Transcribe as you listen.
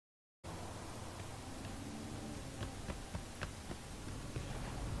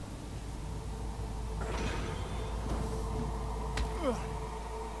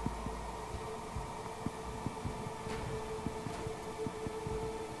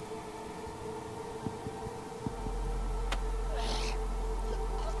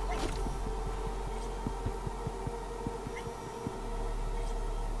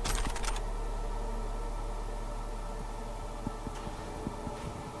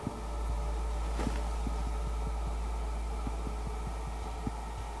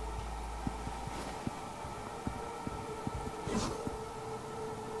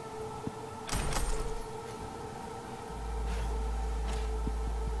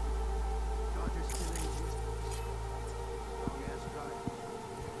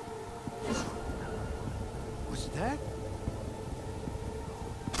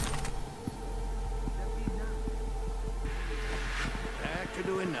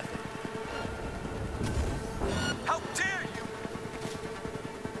method. How dare you!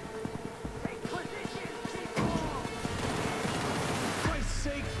 Take position, people! For Christ's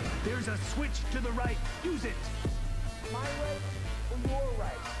sake, there's a switch to the right. Use it. My right or your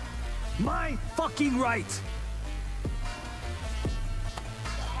right? My fucking right!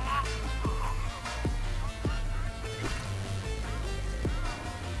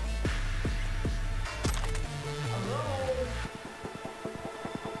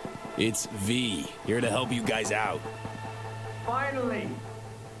 It's V, here to help you guys out. Finally!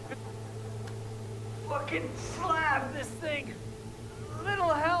 Fucking slap this thing! Little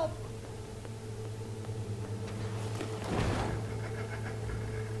help!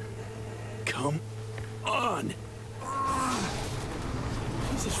 Come on!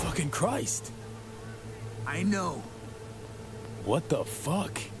 Jesus fucking Christ! I know. What the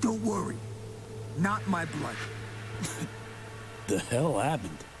fuck? Don't worry. Not my blood. The hell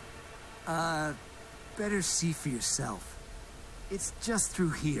happened? Better see for yourself. It's just through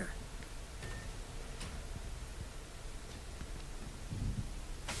here.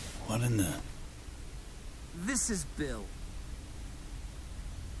 What in the... This is Bill.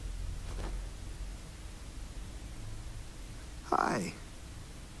 Hi.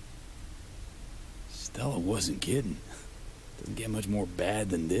 Stella wasn't kidding. Doesn't get much more bad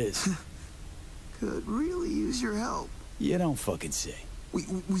than this. Could really use your help. You don't fucking say. We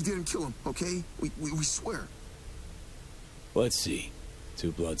didn't kill him, okay? We swear. Let's see.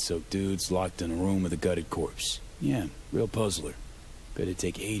 Two blood-soaked dudes locked in a room with a gutted corpse. Yeah, real puzzler. Bet it'd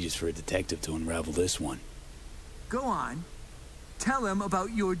take ages for a detective to unravel this one. Go on. Tell him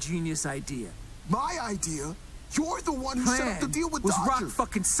about your genius idea. My idea? You're the one who set up the deal with was Dodger. rock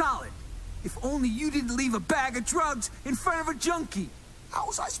fucking solid. If only you didn't leave a bag of drugs in front of a junkie. How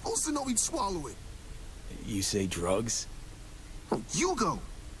was I supposed to know he'd swallow it? You say drugs? Oh, you go.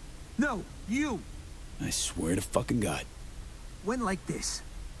 No, you. I swear to fucking God. Went like this.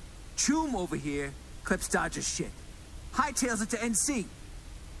 Choom over here clips Dodger's shit. Hightails it to NC.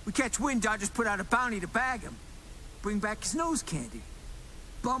 We catch wind Dodger's put out a bounty to bag him. Bring back his nose candy.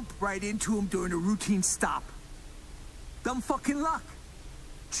 Bump right into him during a routine stop. Dumb fucking luck.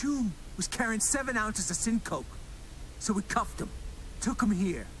 Choom was carrying 7 ounces of sin coke. So we cuffed him. Took him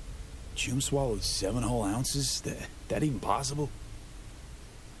here. Choom swallowed 7 whole ounces? That even possible?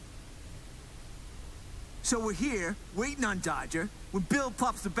 So we're here, waiting on Dodger, when Bill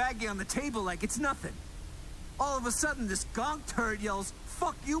plops the baggie on the table like it's nothing. All of a sudden, this gonk turd yells,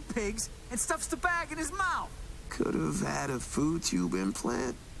 "Fuck you, pigs," and stuffs the bag in his mouth. Could have had a food tube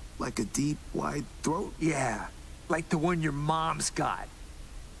implant? Like a deep, wide throat? Yeah, like the one your mom's got.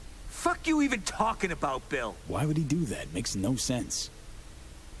 Fuck you even talking about, Bill? Why would he do that? Makes no sense.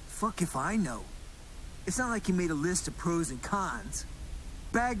 Fuck if I know. It's not like he made a list of pros and cons.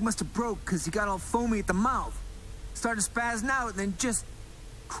 Bag must have broke because he got all foamy at the mouth. Started spazzing out and then just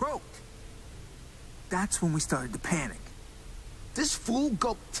croaked. That's when we started to panic. This fool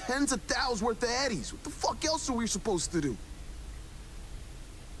gulped tens of thousands worth of Eddies. What the fuck else are we supposed to do?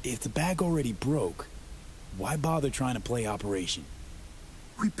 If the bag already broke, why bother trying to play Operation?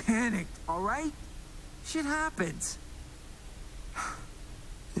 We panicked, all right? Shit happens.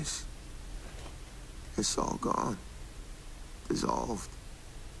 It's all gone. Dissolved.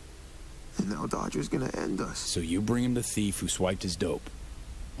 And now Dodger's gonna end us. So you bring him the thief who swiped his dope.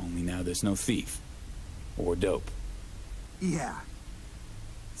 Only now there's no thief. Or dope. Yeah.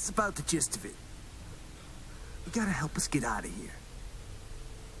 It's about the gist of it. You gotta help us get out of here.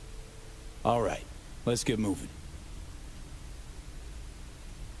 All right, let's get moving.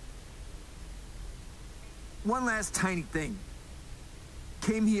 One last tiny thing.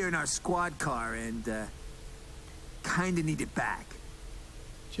 Came here in our squad car and, kinda need it back.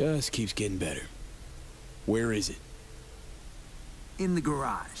 Just keeps getting better. Where is it? In the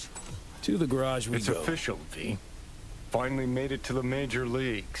garage. To the garage we It's go. official, V. Finally made it to the major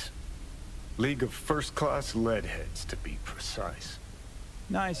leagues. League of first-class leadheads, to be precise.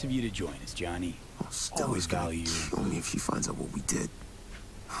 Nice of you to join us, Johnny. Oh, Stella's Always gonna value you. kill me if she finds out what we did.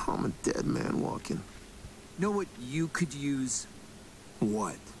 I'm a dead man walking. Know what you could use?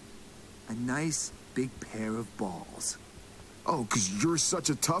 What? A nice big pair of balls. Oh, 'cause you're such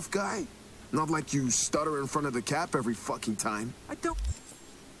a tough guy? Not like you stutter in front of the cap every fucking time. I don't...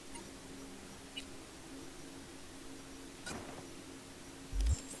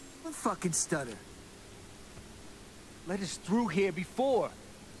 Don't fucking stutter. Let us through here before.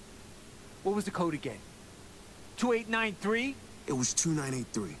 What was the code again? 2893? It was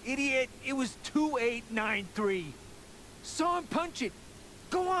 2983. Idiot, it was 2893. Saw him punch it.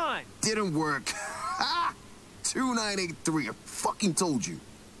 Go on. Didn't work. Ha! 2983. I fucking told you.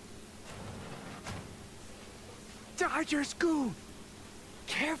 Dodger Scoot!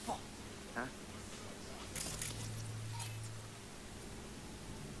 Careful! Huh?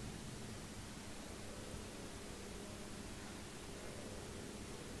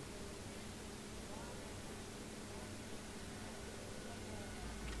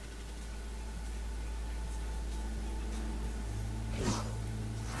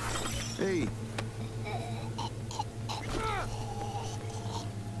 Hey.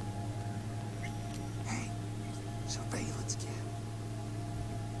 Hey, surveillance cam.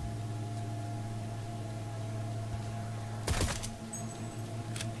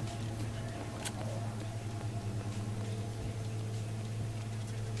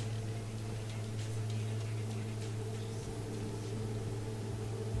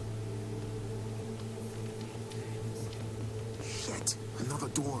 Shit, another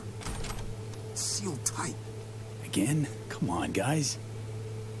door. Sealed tight. Again? Come on, guys.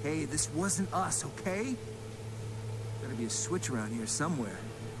 Hey, this wasn't us, okay? Gotta be a switch around here somewhere.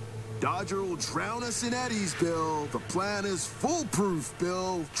 Dodger will drown us in eddies, Bill. The plan is foolproof,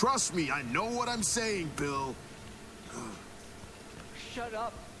 Bill. Trust me, I know what I'm saying, Bill. Shut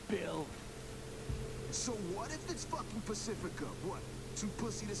up, Bill. So what if it's fucking Pacifica? What? Too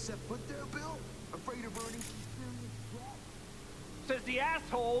pussy to set foot there, Bill? Afraid of earning some serious crap? Says the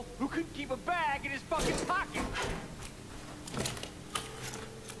asshole who couldn't keep a bag in his fucking pocket.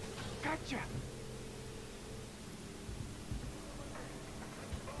 Gotcha.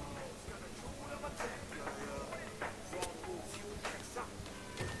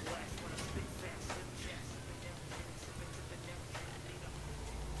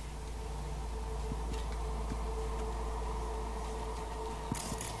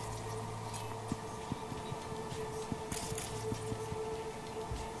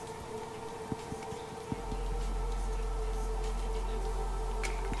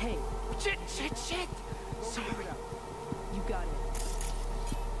 Hey, Shit! Sorry. you got it.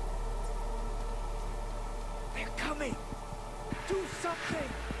 They're coming! Do something!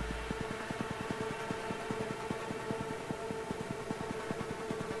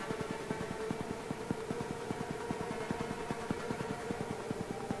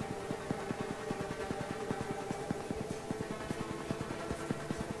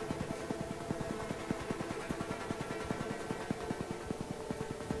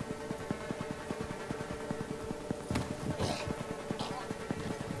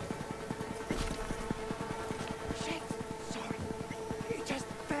 Shit! Sorry. It just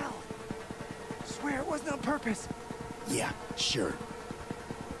fell. Swear it wasn't on purpose. Yeah, sure.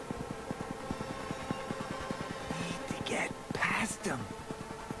 Need to get past them.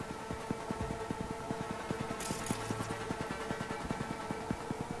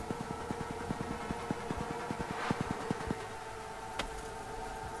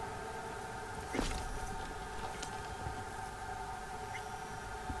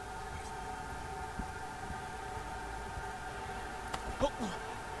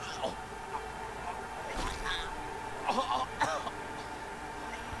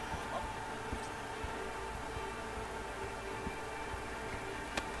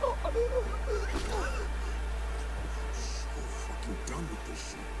 So fucking done with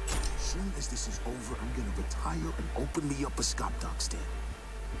this shit. As soon as this is over, I'm gonna retire and open me up a Scott Dog stand.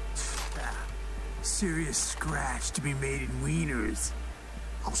 Serious scratch to be made in wieners.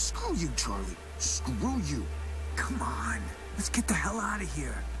 Oh, screw you, Charlie. Screw you. Come on, let's get the hell out of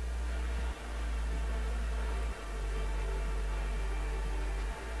here.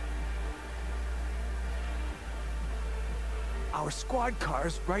 Our squad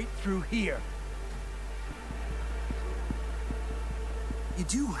car's right through here. You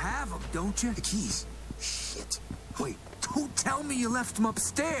do have them, don't you? The keys. Shit. Wait. Don't tell me you left them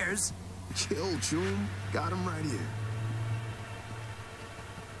upstairs. Chill, June. Got him right here.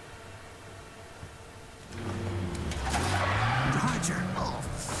 Dodger. Oh,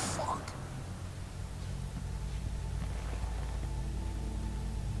 fuck.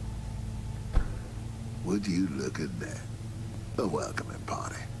 Would you look at that? A welcoming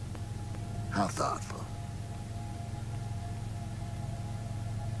party. How thoughtful.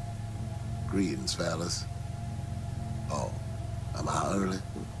 Greetings, fellas. Oh, am I early?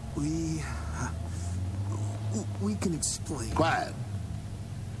 We can explain. Quiet.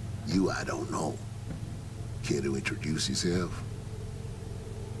 You I don't know. Care to introduce yourself?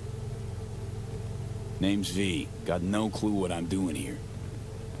 Name's V. Got no clue what I'm doing here.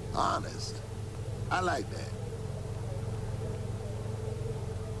 Honest. I like that.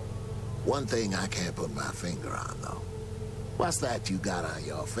 One thing I can't put my finger on, though. What's that you got on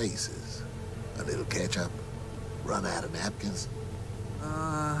your faces? A little ketchup? Run out of napkins?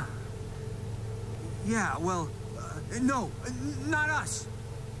 Yeah, well, No, not us.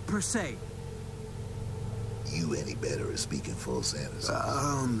 Per se. You any better at speaking full sentences?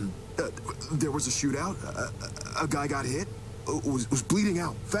 There was a shootout. A guy got hit. Was bleeding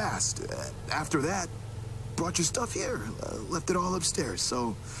out fast. After that, brought your stuff here. Left it all upstairs,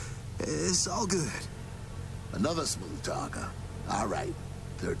 so it's all good. Another smooth talker. All right.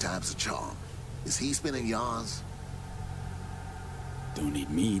 Third time's a charm. Is he spinning yarns? Don't need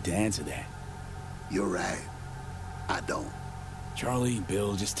me to answer that. You're right. I don't. Charlie,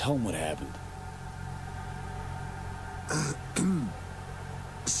 Bill, just tell him what happened.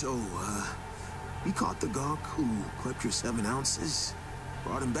 So, we caught the gawk who clipped your 7 ounces.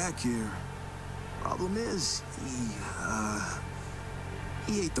 Brought him back here. Problem is,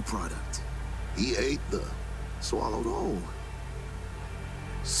 he ate the product. He ate the Swallowed whole.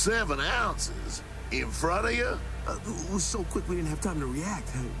 7 ounces in front of you? It was so quick we didn't have time to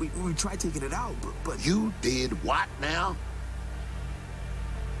react. We tried taking it out, but... You did what now?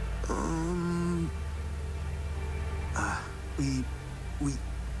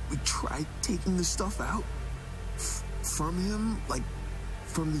 We tried taking the stuff out from him, like,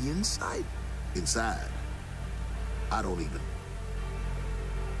 from the inside. Inside? I don't even...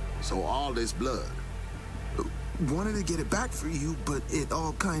 So all this blood? Wanted to get it back for you, but it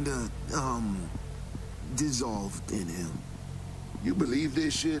all kinda, dissolved in him. You believe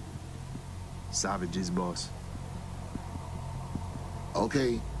this shit? Savages, boss.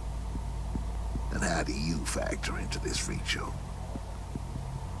 Okay. And how do you factor into this freak show?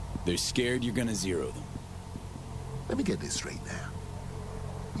 They're scared you're gonna zero them. Let me get this straight now.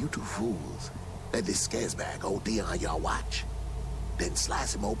 You two fools let this scazzbag OD on your watch, then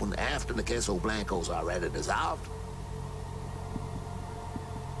slice him open after the queso blancos are already dissolved?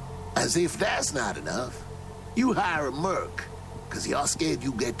 As if that's not enough, you hire a merc, because you're scared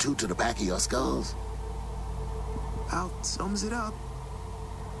you get two to the back of your skulls? About sums it up.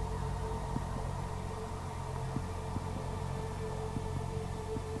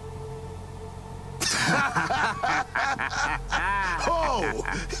 Oh,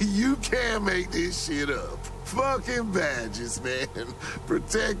 you can't make this shit up. Fucking badges, man.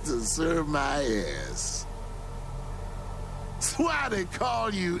 Protectors serve my ass. That's why they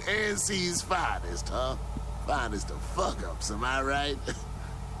call you NC's finest, huh? Finest of fuck-ups, am I right?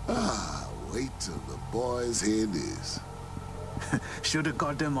 Wait till the boys hear this. Should've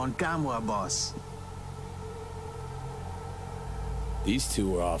got them on camera, boss. These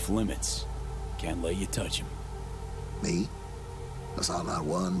two are off limits. Can't let you touch them. Me? I saw not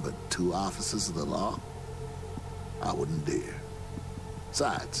one, but 2 officers of the law. I wouldn't dare.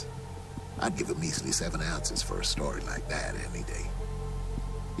 Besides, I'd give a measly 7 ounces for a story like that any day.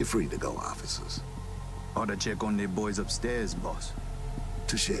 You're free to go, officers. Ought to check on the boys upstairs, boss.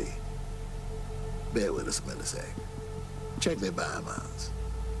 Touché. Bear with us, Militec. Check their biomarkers.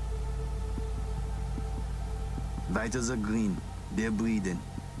 Vitals are green. They're breathing.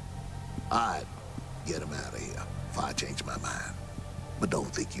 I'd get them out of here if I change my mind. But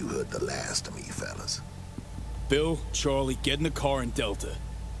don't think you heard the last of me, fellas. Bill, Charlie, get in the car in Delta.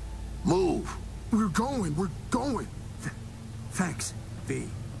 Move! We're going. Thanks, V.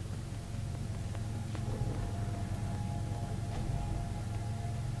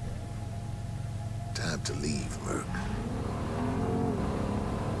 Time to leave, Merc.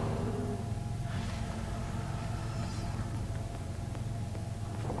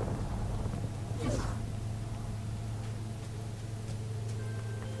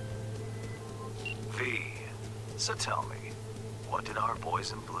 V, so tell me, what did our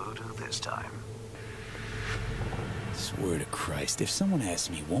boys in blue do this time? Swear to Christ, if someone asks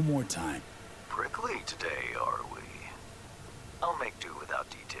me one more time... Prickly today, are we? I'll make do without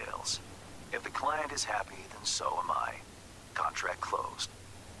details. If the client is happy, then so am I.